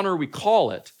 360 honor we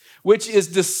call it, which is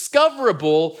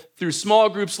discoverable through small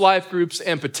groups, life groups,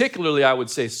 and particularly, I would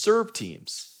say, serve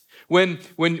teams. When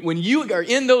you are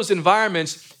in those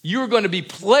environments, you're going to be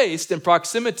placed in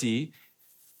proximity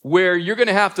where you're going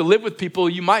to have to live with people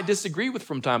you might disagree with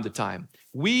from time to time.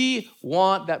 We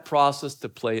want that process to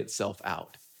play itself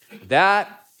out.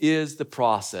 That is the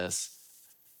process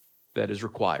that is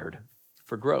required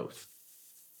for growth.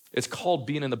 It's called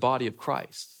being in the body of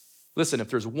Christ. Listen, if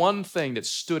there's one thing that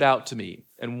stood out to me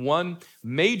and one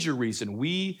major reason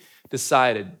we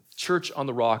decided Church on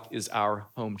the Rock is our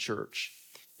home church,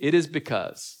 it is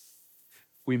because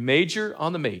we major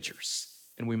on the majors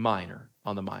and we minor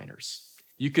on the minors.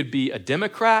 You could be a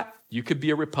Democrat, you could be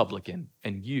a Republican,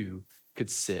 and you could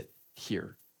sit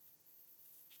here.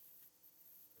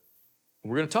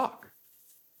 We're going to talk,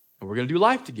 and we're going to do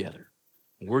life together,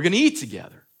 and we're going to eat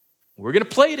together, and we're going to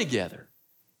play together,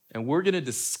 and we're going to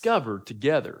discover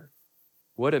together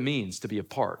what it means to be a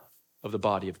part of the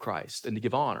body of Christ and to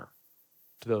give honor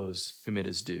to those whom it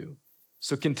is due.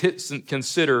 So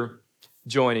consider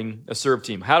joining a serve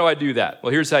team. How do I do that?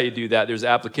 Well, here's how you do that. There's an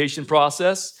application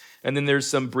process, and then there's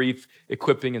some brief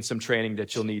equipping and some training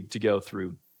that you'll need to go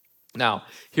through. Now,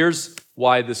 here's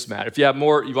why this matters. If you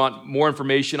want more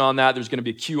information on that, there's going to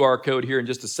be a QR code here in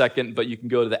just a second, but you can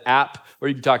go to the app or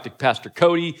you can talk to Pastor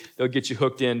Cody. They'll get you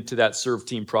hooked into that serve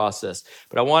team process.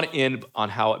 But I want to end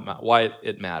on why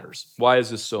it matters. Why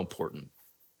is this so important?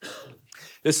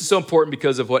 This is so important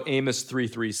because of what Amos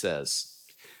 3:3 says.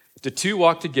 The two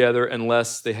walk together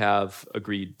unless they have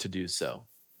agreed to do so.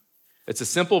 It's a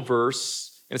simple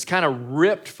verse, and it's kind of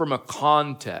ripped from a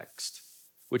context,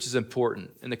 which is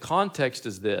important. And the context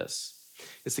is this.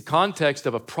 It's the context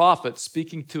of a prophet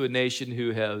speaking to a nation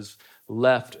who has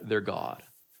left their God.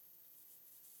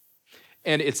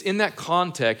 And it's in that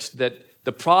context that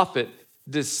the prophet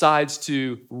decides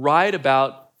to write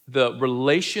about the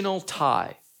relational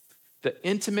tie, the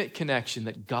intimate connection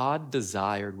that God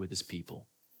desired with his people.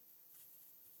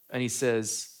 And he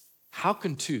says, how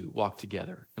can two walk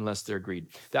together unless they're agreed?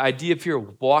 The idea of here,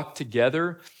 walk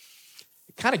together,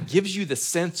 it kind of gives you the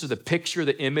sense or the picture,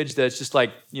 the image that it's just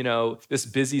like, this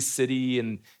busy city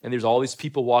and there's all these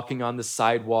people walking on the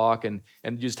sidewalk and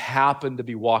you just happen to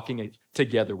be walking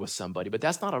together with somebody. But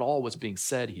that's not at all what's being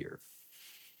said here.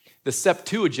 The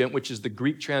Septuagint, which is the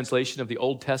Greek translation of the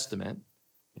Old Testament,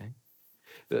 okay,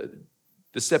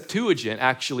 the Septuagint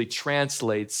actually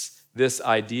translates this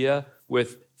idea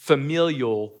with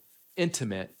familial,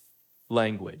 intimate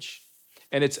language.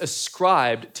 And it's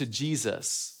ascribed to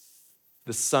Jesus,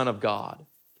 the Son of God.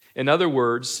 In other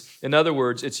words,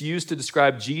 it's used to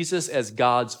describe Jesus as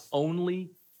God's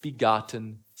only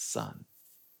begotten Son.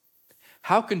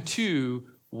 How can two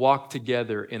walk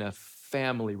together in a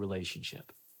family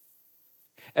relationship?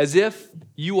 As if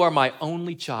you are my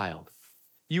only child.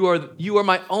 You are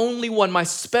my only one, my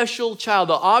special child,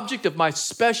 the object of my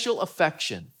special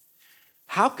affection.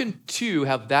 How can two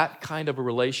have that kind of a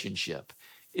relationship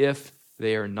if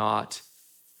they are not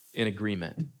in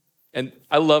agreement? And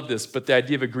I love this, but the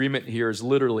idea of agreement here is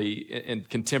literally, in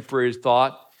contemporary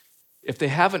thought, if they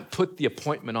haven't put the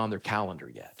appointment on their calendar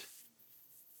yet.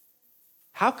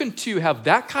 How can two have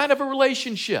that kind of a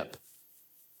relationship?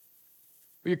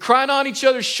 You're crying on each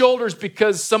other's shoulders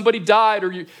because somebody died,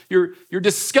 or you're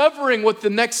discovering what the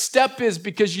next step is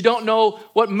because you don't know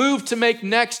what move to make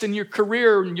next in your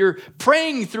career, and you're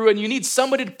praying through and you need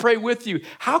somebody to pray with you.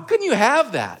 How can you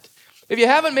have that if you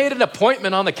haven't made an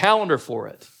appointment on the calendar for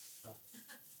it?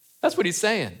 That's what he's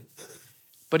saying.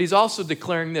 But he's also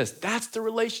declaring this: that's the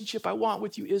relationship I want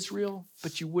with you, Israel,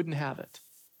 but you wouldn't have it.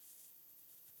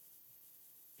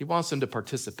 He wants them to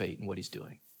participate in what he's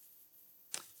doing.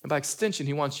 And by extension,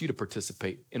 he wants you to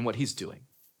participate in what he's doing.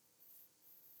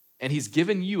 And he's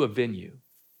given you a venue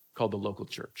called the local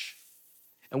church.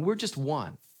 And we're just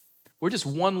one. We're just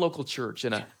one local church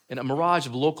in a mirage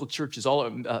of local churches,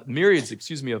 myriads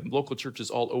of local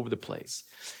churches all over the place.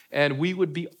 And we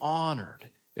would be honored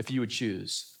if you would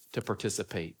choose to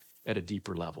participate at a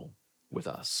deeper level with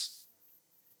us.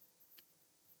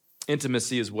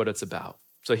 Intimacy is what it's about.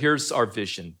 So here's our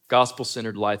vision: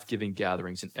 gospel-centered, life-giving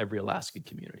gatherings in every Alaskan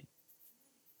community.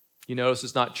 You notice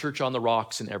it's not church on the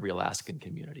rocks in every Alaskan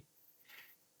community.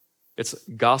 It's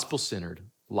gospel-centered,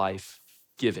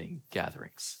 life-giving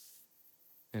gatherings.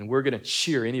 And we're going to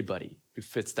cheer anybody who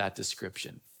fits that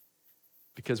description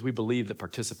because we believe that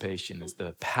participation is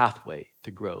the pathway to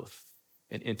growth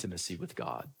and intimacy with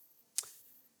God.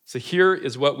 So here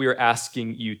is what we are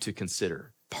asking you to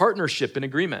consider: partnership and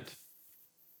agreement.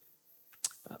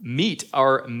 Meet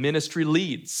our ministry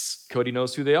leads. Cody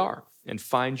knows who they are. And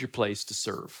find your place to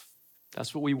serve.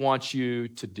 That's what we want you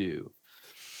to do.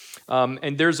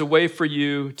 And there's a way for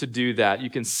you to do that. You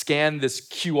can scan this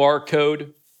QR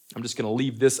code. I'm just going to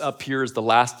leave this up here as the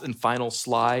last and final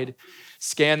slide.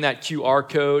 Scan that QR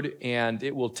code, and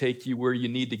it will take you where you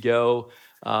need to go.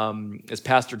 As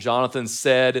Pastor Jonathan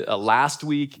said last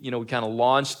week, we kind of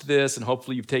launched this, and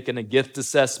hopefully you've taken a gift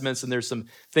assessments, and there's some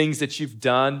things that you've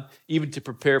done even to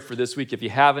prepare for this week. If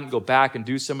you haven't, go back and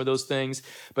do some of those things.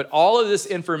 But all of this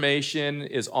information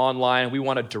is online. We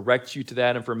want to direct you to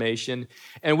that information,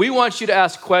 and we want you to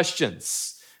ask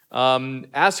questions.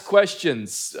 Ask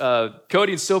questions.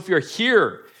 Cody and Sophie are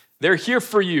here. They're here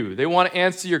for you. They want to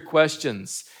answer your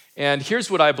questions. And here's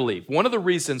what I believe. One of the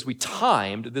reasons we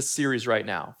timed this series right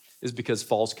now is because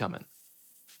fall's coming.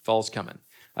 Fall's coming.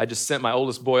 I just sent my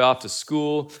oldest boy off to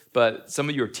school, but some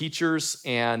of you are teachers,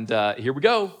 and here we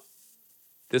go.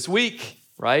 This week,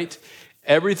 right?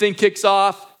 Everything kicks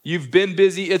off. You've been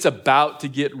busy. It's about to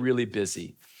get really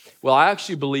busy. Well, I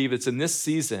actually believe it's in this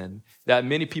season that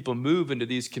many people move into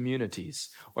these communities,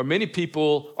 or many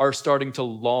people are starting to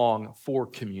long for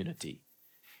community.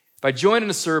 By joining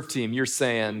a serve team, you're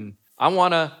saying, I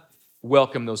want to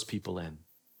welcome those people in.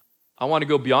 I want to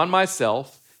go beyond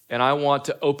myself, and I want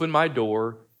to open my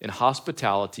door in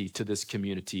hospitality to this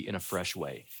community in a fresh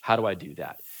way. How do I do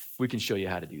that? We can show you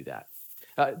how to do that.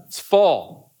 It's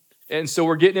fall, and so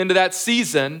we're getting into that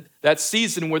season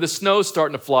where the snow's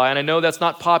starting to fly, and I know that's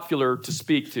not popular to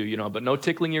speak to, but no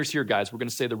tickling ears here, guys. We're going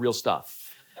to say the real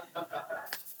stuff.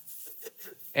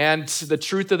 And the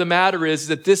truth of the matter is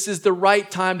that this is the right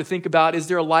time to think about, is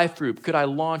there a life group? Could I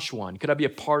launch one? Could I be a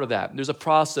part of that? And there's a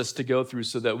process to go through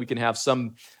so that we can have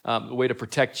some way to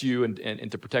protect you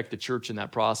and to protect the church in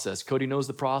that process. Cody knows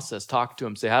the process. Talk to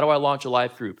him. Say, how do I launch a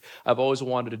life group? I've always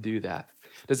wanted to do that.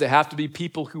 Does it have to be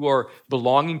people who are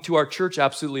belonging to our church?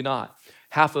 Absolutely not.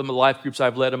 Half of the life groups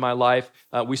I've led in my life,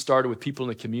 we started with people in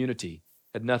the community.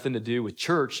 Had nothing to do with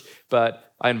church,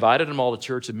 but I invited them all to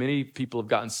church, and many people have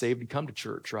gotten saved and come to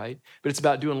church, right? But it's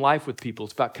about doing life with people.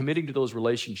 It's about committing to those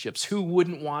relationships. Who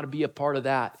wouldn't want to be a part of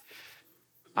that?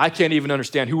 I can't even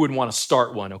understand who wouldn't want to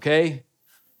start one, okay?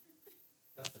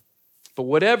 But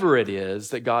whatever it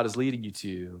is that God is leading you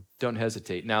to, don't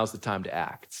hesitate. Now's the time to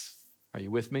act. Are you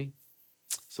with me?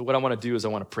 So what I want to do is I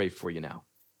want to pray for you now.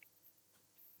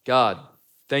 God,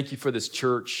 thank you for this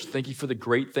church. Thank you for the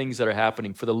great things that are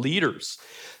happening, for the leaders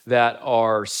that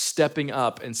are stepping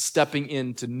up and stepping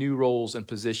into new roles and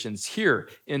positions here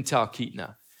in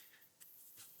Talkeetna.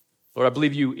 Lord, I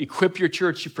believe you equip your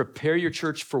church, you prepare your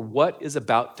church for what is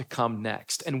about to come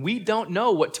next. And we don't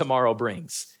know what tomorrow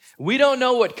brings. We don't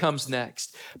know what comes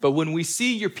next. But when we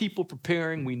see your people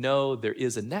preparing, we know there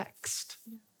is a next.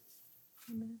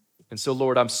 And so,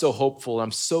 Lord, I'm so hopeful.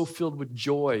 I'm so filled with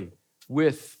joy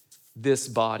with this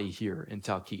body here in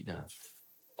Talkeetna.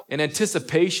 In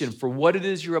anticipation for what it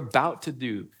is you're about to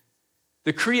do,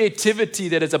 the creativity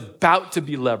that is about to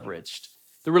be leveraged,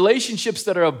 the relationships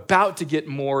that are about to get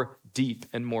more deep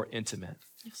and more intimate,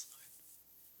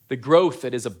 the growth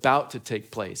that is about to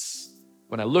take place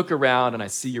when I look around and I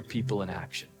see your people in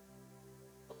action.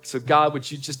 So God, would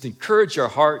you just encourage our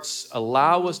hearts,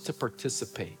 allow us to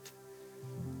participate,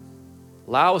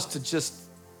 allow us to just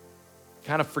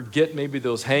kind of forget maybe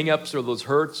those hangups or those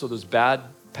hurts or those bad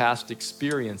past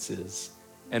experiences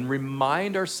and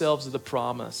remind ourselves of the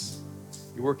promise.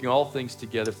 You're working all things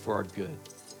together for our good.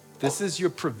 This is your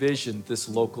provision, this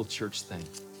local church thing.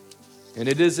 And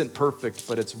it isn't perfect,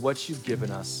 but it's what you've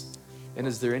given us. And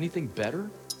is there anything better?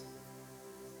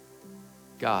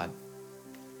 God,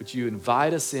 would you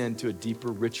invite us into a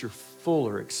deeper, richer,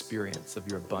 fuller experience of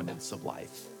your abundance of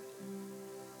life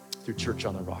through Church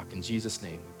on the Rock. In Jesus'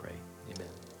 name we pray.